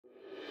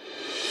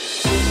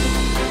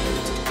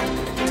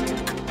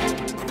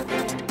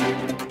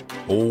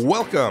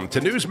Welcome to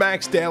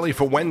Newsmax Daily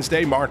for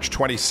Wednesday, March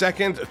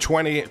 22nd,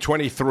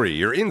 2023,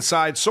 your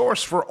inside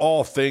source for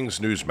all things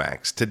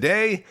Newsmax.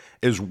 Today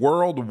is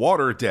World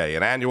Water Day,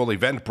 an annual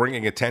event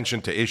bringing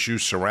attention to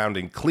issues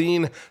surrounding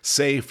clean,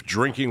 safe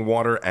drinking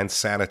water and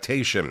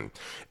sanitation.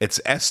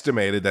 It's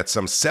estimated that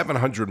some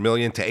 700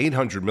 million to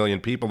 800 million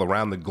people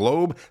around the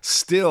globe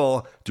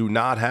still do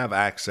not have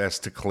access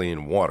to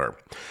clean water.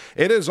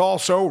 It is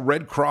also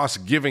Red Cross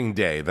Giving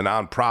Day, the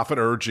nonprofit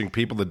urging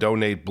people to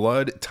donate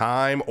blood,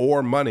 time,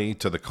 or money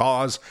to the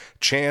cause.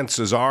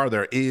 Chances are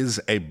there is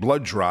a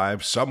blood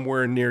drive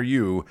somewhere near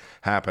you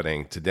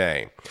happening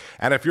today.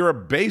 And if you're a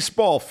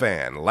baseball fan,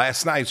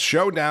 last night's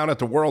showdown at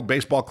the World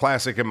Baseball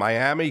Classic in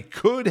Miami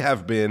could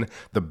have been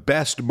the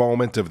best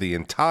moment of the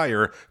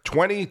entire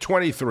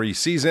 2023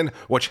 season,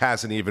 which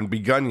hasn't even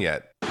begun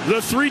yet. The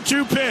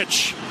 3-2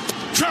 pitch.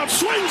 Trout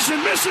swings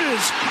and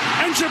misses,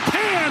 and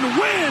Japan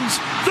wins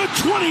the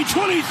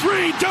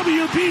 2023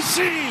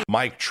 WBC.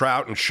 Mike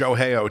Trout and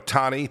Shohei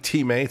Ohtani,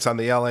 teammates on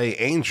the LA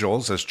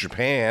Angels, as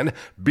Japan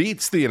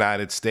beats the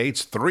United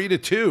States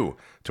 3-2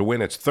 to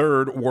win its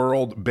third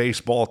World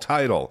Baseball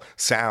title.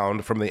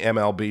 Sound from the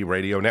MLB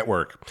radio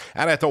network.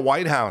 And at the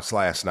White House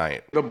last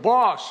night. The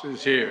boss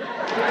is here. The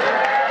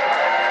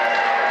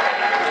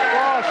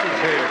boss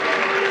is here.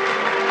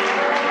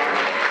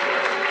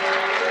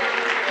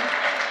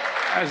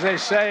 As they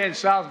say in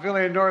South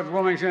Philly and North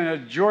Wilmington, a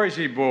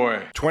Jersey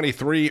boy.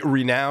 23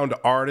 renowned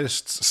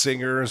artists,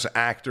 singers,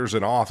 actors,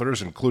 and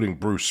authors, including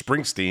Bruce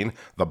Springsteen,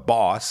 the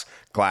boss,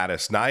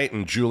 Gladys Knight,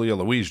 and Julia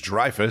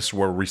Louis-Dreyfus,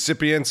 were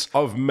recipients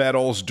of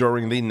medals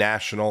during the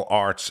National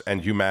Arts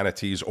and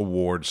Humanities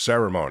Awards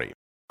ceremony.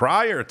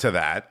 Prior to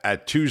that,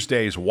 at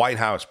Tuesday's White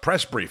House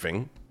press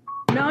briefing,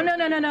 No,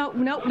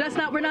 that's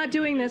not, we're not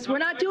doing this. We're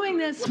not doing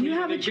this. You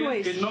have a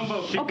choice.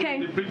 Okay.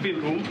 In the briefing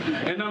room,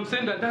 and I'm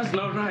saying that that's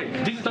not right.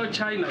 This is not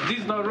China. This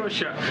is not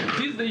Russia.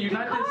 This is the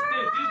United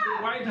States. This is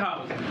the White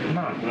House.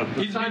 No.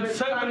 It's been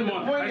 7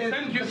 months. I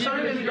sent you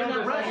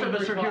the rest of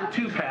us are here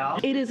too, pal.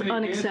 It is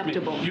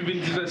unacceptable.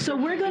 So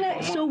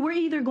we're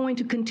either going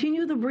to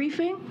continue the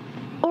briefing,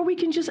 or we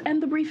can just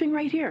end the briefing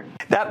right here.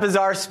 That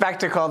bizarre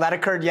spectacle that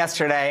occurred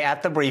yesterday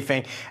at the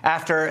briefing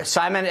after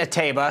Simon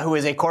Ateba, who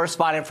is a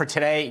correspondent for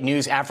Today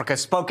News Africa,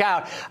 spoke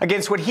out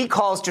against what he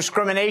calls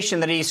discrimination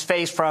that he's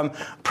faced from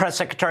Press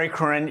Secretary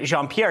Karine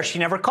Jean-Pierre. She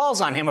never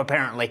calls on him,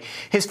 apparently.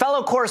 His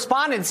fellow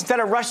correspondents, instead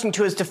of rushing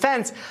to his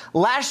defense,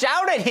 lashed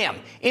out at him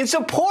in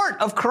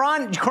support of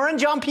Karine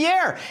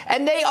Jean-Pierre,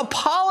 and they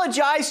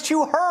apologized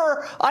to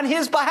her on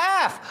his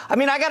behalf. I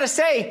mean, I gotta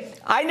say,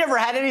 I never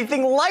had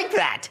anything like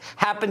that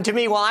happen to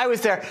me while I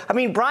was there. I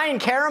mean, Brian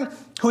Karem,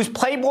 who's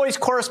Playboy's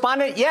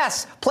correspondent,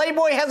 yes,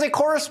 Playboy has a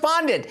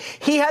correspondent.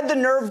 He had the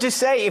nerve to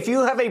say, if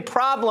you have a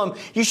problem,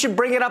 you should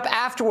bring it up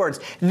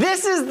afterwards.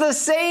 This is the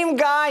same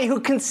guy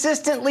who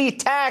consistently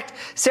attacked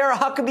Sarah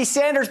Huckabee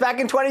Sanders back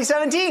in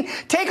 2017.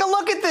 Take a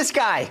look at this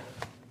guy.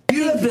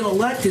 You have been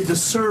elected to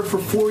serve for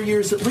 4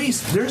 years at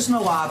least. There's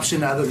no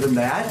option other than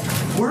that.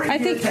 We're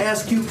here to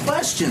ask you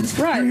questions.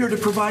 Right. You're here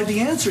to provide the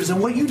answers.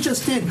 And what you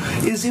just did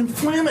is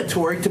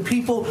inflammatory to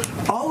people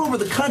all over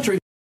the country.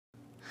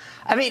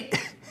 I mean,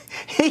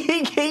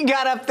 he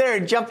got up there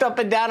and jumped up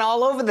and down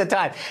all over the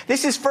time.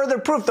 This is further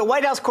proof. The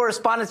White House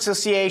Correspondents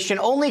Association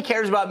only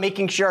cares about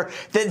making sure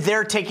that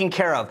they're taken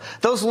care of.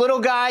 Those little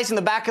guys in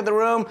the back of the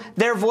room,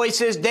 their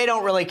voices, they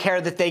don't really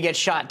care that they get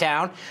shot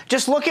down.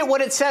 Just look at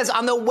what it says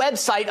on the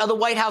website of the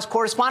White House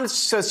Correspondents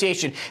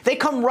Association. They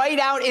come right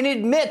out and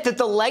admit that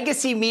the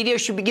legacy media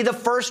should be the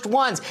first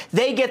ones.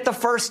 They get the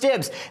first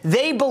dibs.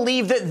 They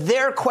believe that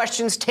their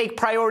questions take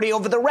priority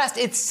over the rest.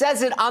 It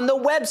says it on the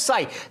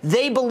website.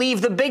 They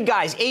believe the big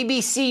guys,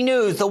 ABC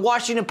News, the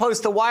Washington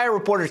Post, the Wire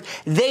reporters,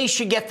 they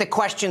should get the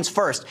questions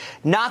first,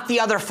 not the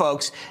other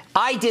folks.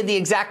 I did the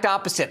exact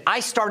opposite. I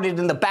started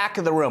in the back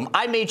of the room.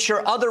 I made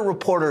sure other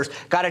reporters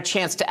got a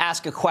chance to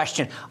ask a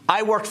question.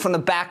 I worked from the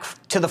back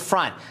to the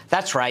front.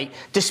 That's right.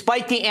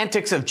 Despite the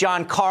antics of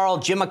John Carl,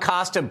 Jim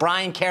Acosta,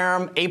 Brian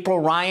Karem,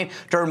 April Ryan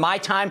during my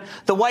time,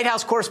 the White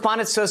House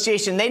Correspondents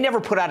Association, they never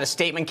put out a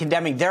statement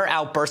condemning their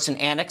outbursts and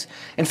antics.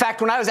 In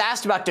fact, when I was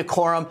asked about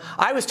decorum,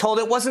 I was told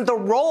it wasn't the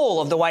role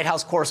of the White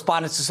House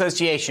Correspondents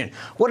Association.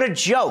 What a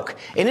joke.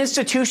 An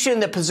institution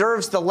that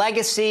preserves the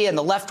legacy and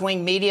the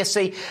left-wing media,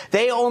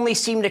 they only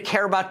seem to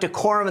care about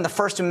decorum and the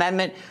First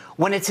Amendment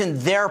when it's in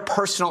their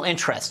personal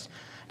interest.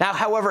 Now,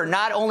 however,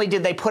 not only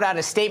did they put out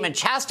a statement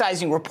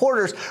chastising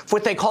reporters for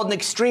what they called an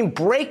extreme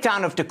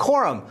breakdown of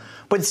decorum,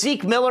 but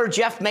Zeke Miller,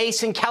 Jeff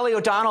Mason, Kelly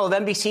O'Donnell of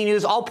NBC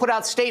News all put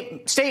out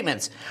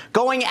statements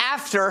going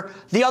after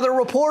the other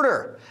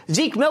reporter.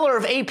 Zeke Miller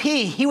of AP,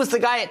 he was the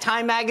guy at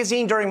Time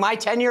Magazine during my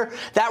tenure,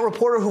 that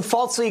reporter who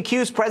falsely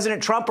accused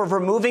President Trump of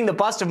removing the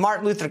bust of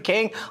Martin Luther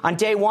King on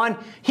day one.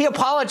 He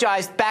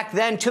apologized back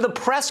then to the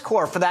press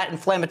corps for that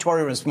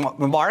inflammatory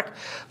remark,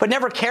 but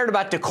never cared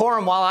about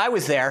decorum while I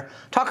was there.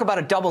 Talk about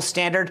a double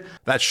standard.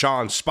 That's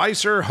Sean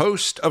Spicer,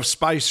 host of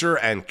Spicer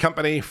and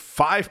Company,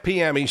 5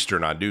 p.m.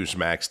 Eastern on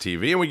Newsmax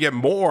TV. And we get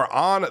more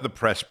on the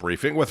press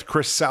briefing with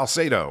Chris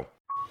Salcedo.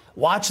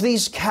 Watch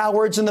these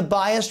cowards in the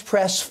biased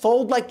press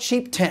fold like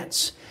cheap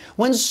tents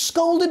when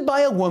scolded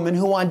by a woman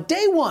who on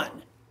day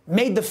one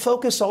made the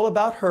focus all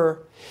about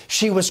her.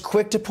 She was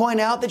quick to point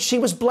out that she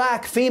was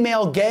black,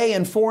 female, gay,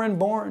 and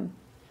foreign-born.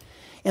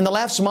 In the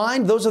left's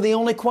mind, those are the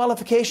only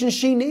qualifications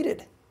she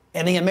needed,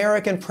 and the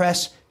American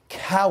press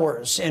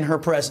cowers in her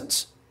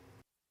presence.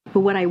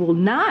 But what I will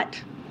not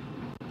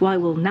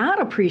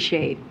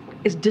appreciate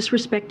is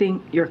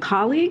disrespecting your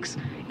colleagues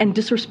and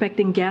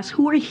disrespecting guests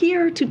who were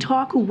here to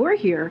talk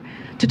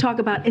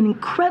about an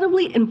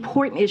incredibly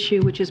important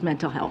issue, which is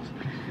mental health.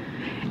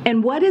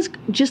 And what has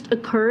just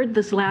occurred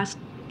this last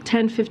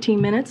 10,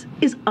 15 minutes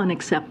is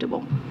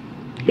unacceptable.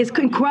 It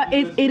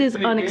is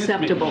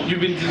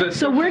unacceptable.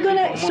 So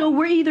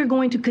we're either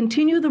going to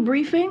continue the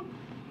briefing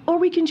or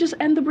we can just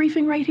end the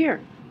briefing right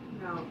here.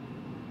 No.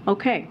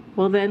 Okay,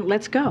 well then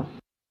let's go.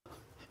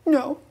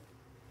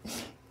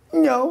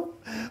 No,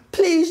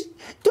 please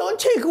don't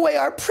take away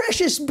our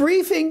precious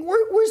briefing.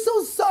 We're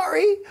so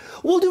sorry.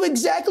 We'll do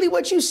exactly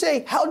what you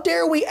say. How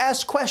dare we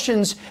ask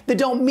questions that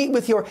don't meet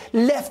with your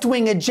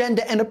left-wing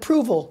agenda and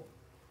approval?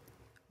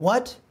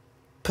 What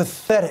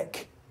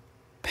pathetic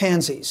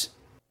pansies.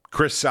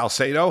 Chris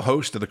Salcedo,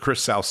 host of the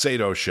Chris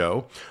Salcedo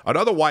Show.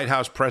 Another White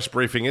House press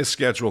briefing is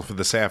scheduled for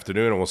this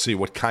afternoon, and we'll see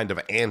what kind of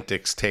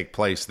antics take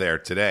place there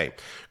today.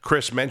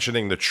 Chris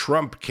mentioning the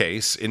Trump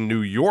case in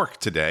New York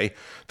today.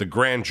 The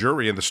grand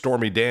jury in the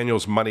Stormy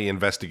Daniels money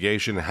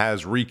investigation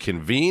has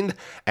reconvened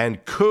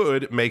and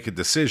could make a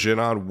decision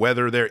on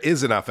whether there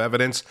is enough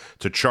evidence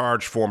to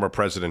charge former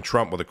President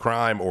Trump with a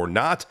crime or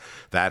not.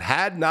 That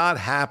had not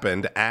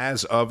happened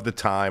as of the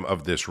time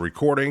of this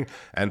recording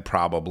and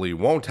probably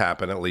won't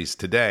happen, at least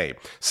today.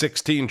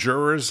 16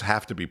 jurors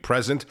have to be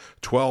present.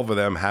 12 of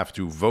them have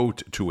to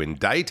vote to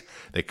indict.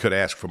 They could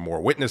ask for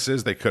more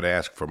witnesses. They could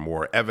ask for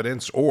more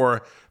evidence,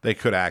 or they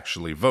could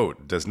actually vote.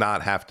 It does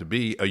not have to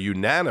be a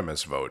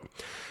unanimous vote.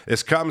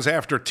 This comes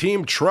after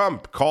Team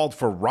Trump called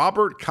for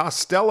Robert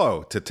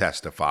Costello to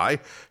testify.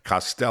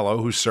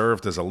 Costello, who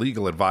served as a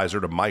legal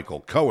advisor to Michael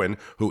Cohen,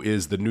 who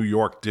is the New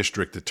York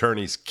District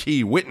Attorney's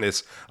key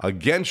witness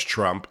against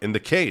Trump in the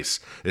case.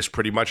 This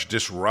pretty much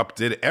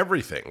disrupted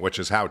everything, which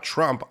is how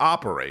Trump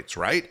operates,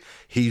 right?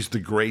 He's the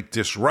great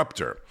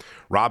disruptor.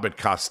 Robert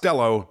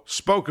Costello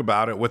spoke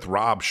about it with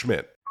Rob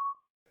Schmidt.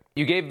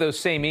 You gave those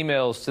same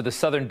emails to the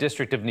Southern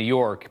District of New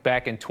York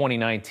back in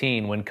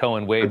 2019 when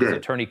Cohen waived his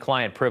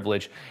attorney-client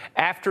privilege.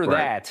 After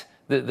that,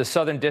 the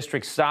Southern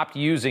District stopped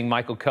using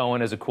Michael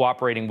Cohen as a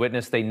cooperating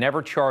witness. They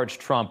never charged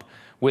Trump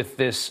with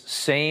this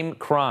same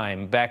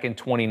crime back in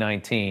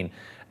 2019.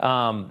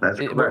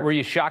 Were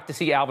you shocked to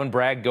see Alvin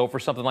Bragg go for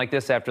something like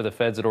this after the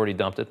feds had already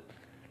dumped it?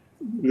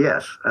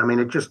 Yes. I mean,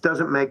 it just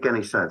doesn't make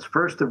any sense.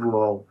 First of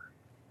all,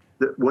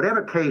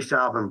 whatever case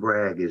Alvin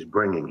Bragg is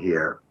bringing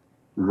here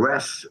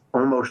rests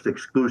almost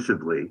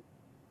exclusively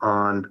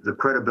on the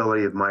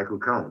credibility of Michael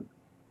Cohen.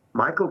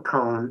 Michael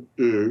Cohen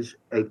is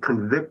a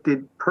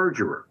convicted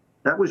perjurer.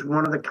 That was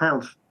one of the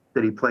counts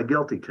that he pled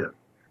guilty to.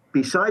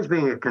 Besides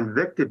being a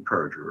convicted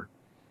perjurer,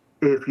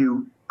 if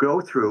you go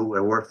through,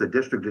 or if the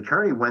district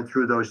attorney went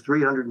through those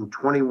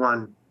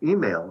 321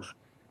 emails,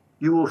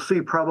 you will see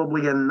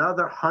probably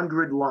another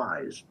 100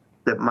 lies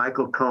that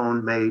Michael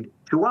Cohen made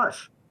to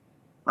us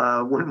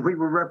when we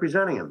were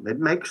representing him. It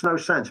makes no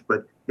sense,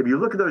 but if you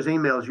look at those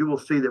emails, you will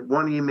see that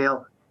one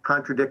email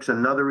contradicts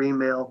another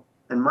email,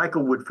 and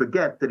Michael would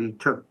forget that he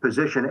took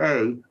position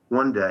A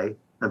one day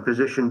and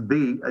position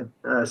B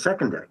a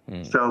second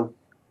day. So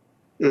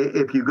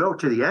if you go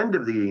to the end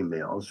of the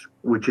emails,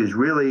 which is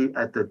really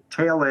at the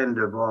tail end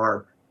of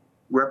our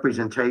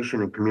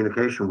representation and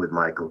communication with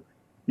Michael,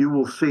 you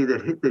will see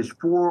that there's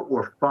 4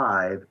 or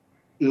 5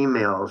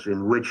 emails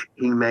in which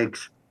he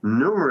makes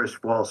numerous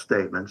false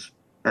statements,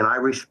 and I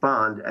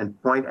respond and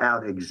point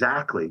out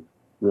exactly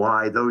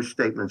why those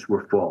statements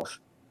were false.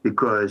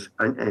 Because,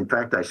 in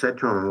fact, I said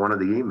to him in one of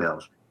the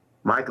emails,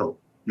 Michael,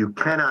 you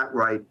cannot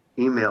write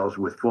emails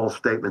with false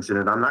statements in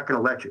it. I'm not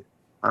going to let you.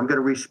 I'm going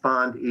to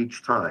respond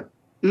each time,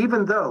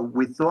 even though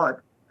we thought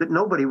that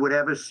nobody would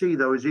ever see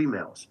those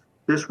emails.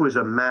 This was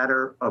a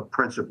matter of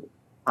principle.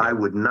 I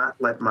would not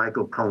let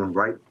Michael Cohen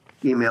write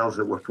emails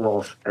that were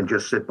false and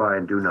just sit by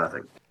and do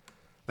nothing.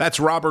 That's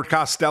Robert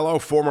Costello,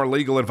 former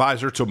legal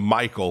advisor to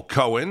Michael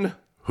Cohen,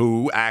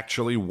 who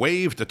actually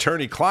waived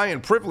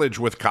attorney-client privilege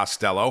with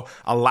Costello,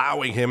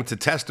 allowing him to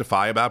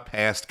testify about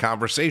past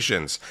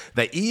conversations.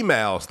 The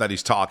emails that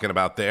he's talking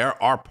about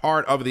there are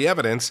part of the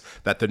evidence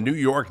that the New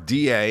York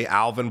DA,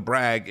 Alvin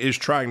Bragg, is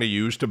trying to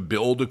use to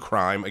build a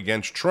crime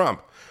against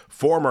Trump.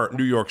 Former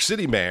New York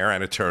City mayor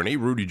and attorney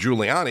Rudy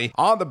Giuliani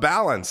on The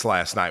Balance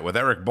last night with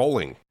Eric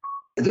Bolling.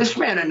 This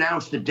man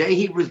announced the day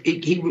he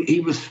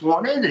was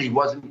sworn in that he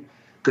wasn't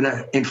going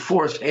to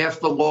enforce half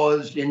the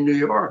laws in New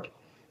York,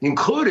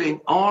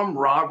 including armed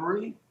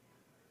robbery,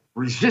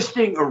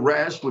 resisting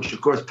arrest, which, of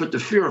course, put the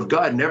fear of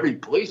God in every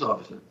police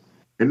officer.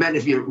 It meant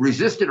if you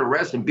resisted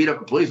arrest and beat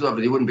up a police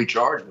officer, you wouldn't be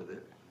charged with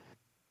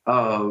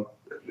it.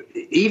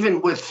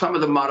 Even with some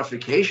of the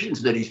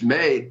modifications that he's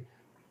made,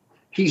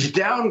 he's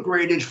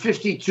downgraded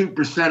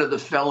 52% of the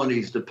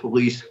felonies the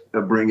police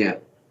bring in.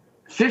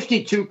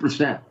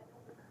 52%.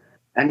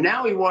 And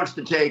now he wants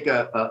to take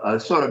a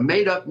sort of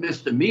made-up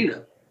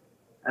misdemeanor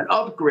and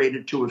upgrade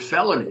it to a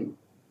felony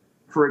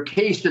for a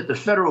case that the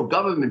federal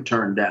government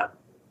turned down.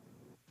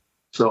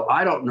 So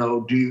I don't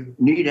know. Do you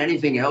need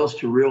anything else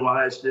to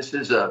realize this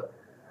is a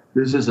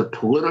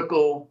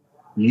political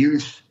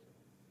use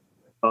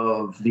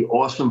of the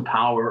awesome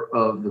power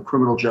of the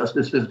criminal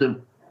justice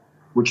system,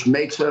 which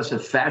makes us a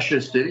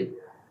fascist city?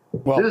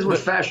 Well, this is what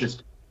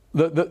fascists.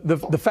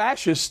 The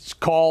fascists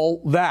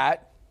call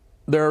that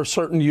there are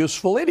certain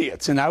useful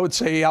idiots, and I would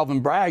say Alvin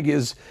Bragg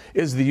is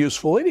the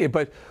useful idiot.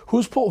 But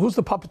who's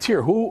the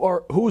puppeteer?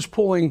 Who's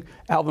pulling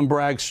Alvin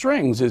Bragg's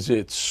strings? Is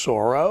it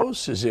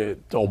Soros? Is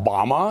it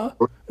Obama?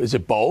 Is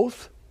it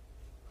both?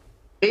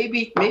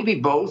 Maybe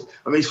both.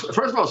 I mean,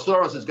 first of all,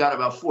 Soros has got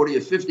about 40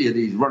 or 50 of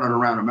these running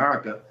around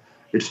America.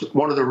 It's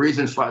one of the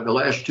reasons for the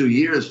last 2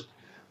 years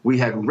we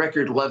had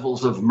record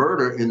levels of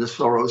murder in the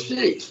Soros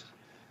cities.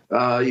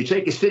 You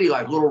take a city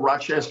like Little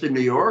Rochester,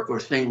 New York, or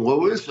St.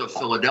 Louis, or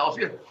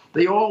Philadelphia,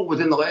 they all,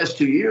 within the last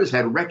 2 years,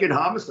 had record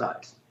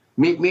homicides,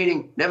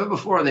 meaning never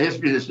before in the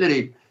history of the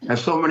city have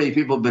so many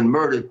people been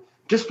murdered,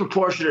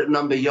 disproportionate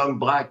number of young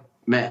black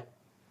men,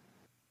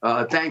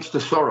 thanks to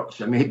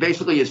Soros. I mean, he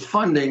basically is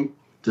funding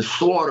the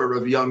slaughter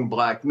of young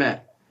black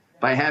men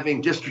by having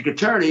district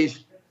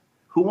attorneys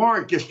who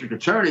aren't district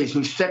attorneys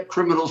who set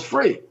criminals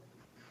free.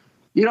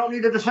 You don't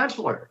need a defense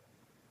lawyer.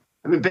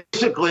 I mean,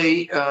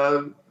 basically,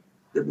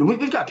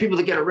 we've got people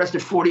that get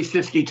arrested 40,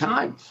 50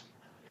 times.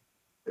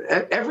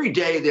 Every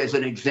day there's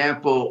an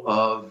example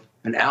of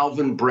an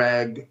Alvin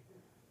Bragg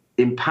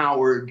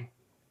empowered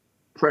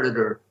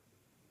predator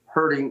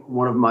hurting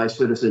one of my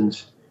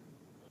citizens.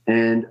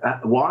 And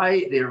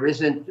why there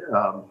isn't,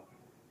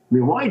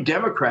 why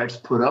Democrats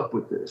put up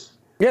with this?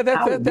 Yeah,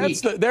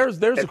 there's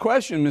the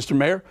question, Mr.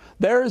 Mayor.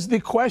 There's the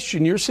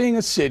question. You're seeing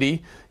a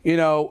city,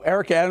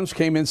 Eric Adams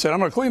came in and said, I'm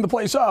going to clean the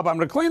place up. I'm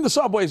going to clean the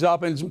subways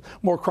up. And there's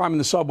more crime in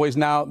the subways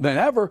now than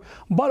ever.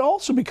 But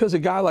also because a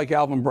guy like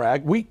Alvin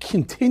Bragg, we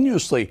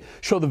continuously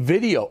show the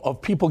video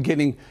of people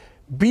getting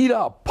beat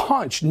up,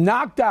 punched,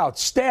 knocked out,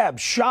 stabbed,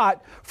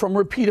 shot from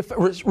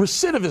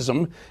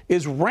recidivism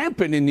is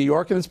rampant in New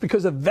York. And it's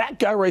because of that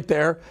guy right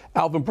there,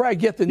 Alvin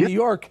Bragg. Yet in New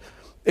York,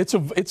 it's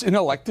an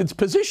elected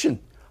position.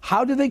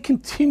 How do they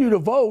continue to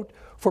vote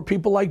for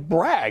people like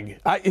Bragg?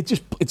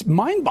 It's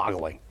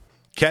mind-boggling.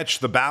 Catch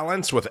The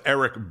Balance with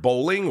Eric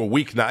Bowling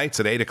weeknights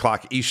at 8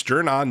 o'clock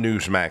Eastern on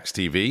Newsmax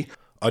TV.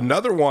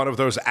 Another one of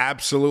those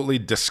absolutely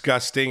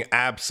disgusting,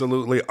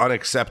 absolutely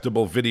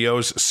unacceptable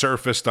videos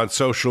surfaced on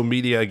social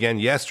media again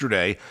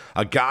yesterday.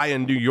 A guy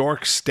in New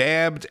York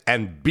stabbed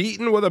and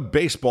beaten with a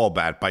baseball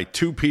bat by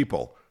two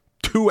people,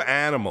 two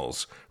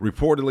animals,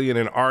 reportedly in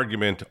an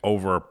argument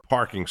over a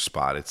parking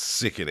spot. It's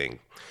sickening.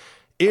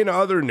 In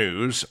other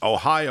news,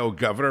 Ohio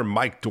Governor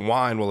Mike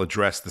DeWine will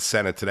address the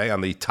Senate today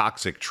on the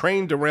toxic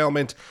train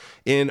derailment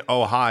in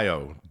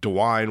Ohio.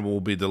 DeWine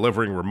will be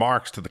delivering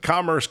remarks to the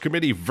Commerce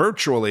Committee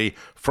virtually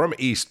from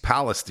East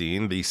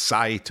Palestine, the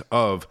site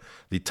of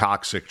the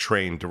toxic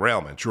train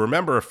derailment. You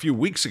remember a few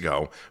weeks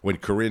ago when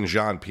Karine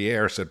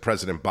Jean-Pierre said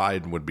President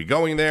Biden would be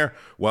going there?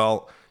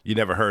 Well, you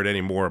never heard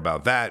any more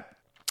about that.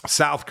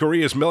 South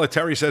Korea's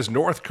military says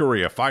North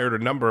Korea fired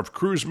a number of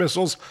cruise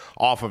missiles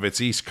off of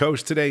its east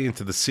coast today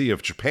into the Sea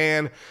of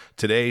Japan.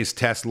 Today's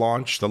test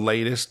launch, the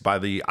latest by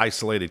the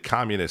isolated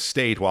communist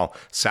state, while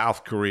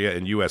South Korea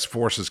and U.S.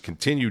 forces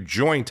continue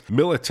joint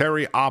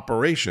military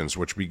operations,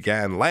 which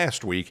began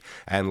last week.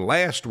 And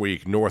last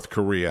week, North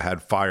Korea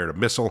had fired a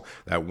missile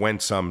that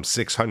went some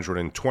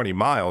 620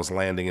 miles,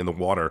 landing in the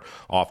water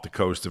off the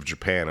coast of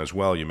Japan as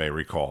well, you may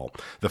recall.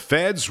 The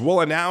feds will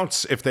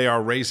announce if they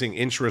are raising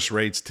interest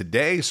rates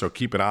today, so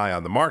keep an eye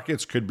on the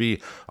markets. Could be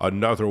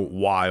another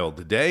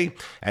wild day.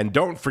 And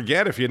don't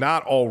forget, if you're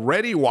not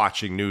already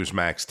watching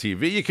Newsmax TV,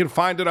 you can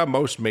find it on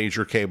most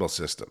major cable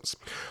systems.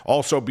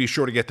 Also, be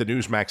sure to get the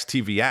Newsmax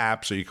TV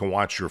app so you can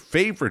watch your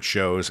favorite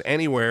shows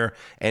anywhere,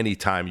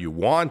 anytime you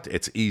want.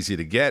 It's easy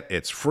to get.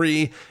 It's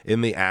free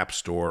in the App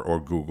Store or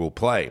Google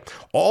Play.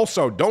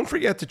 Also, don't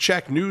forget to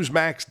check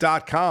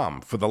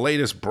Newsmax.com for the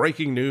latest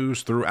breaking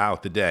news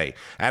throughout the day.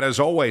 And as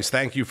always,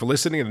 thank you for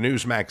listening to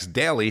Newsmax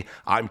Daily.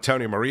 I'm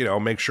Tony Marino.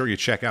 Make sure you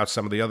check out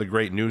some of the other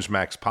great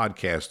Newsmax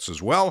podcasts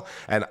as well.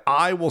 And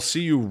I will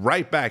see you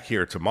right back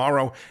here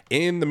tomorrow.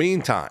 In the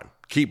meantime,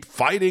 keep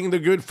fighting the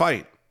good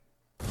fight.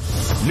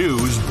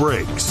 News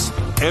breaks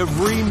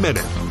every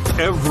minute,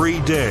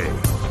 every day.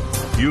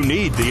 You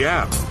need the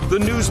app, the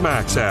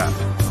Newsmax app.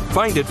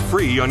 Find it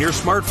free on your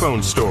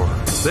smartphone store.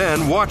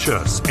 Then watch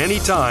us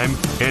anytime,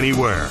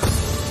 anywhere.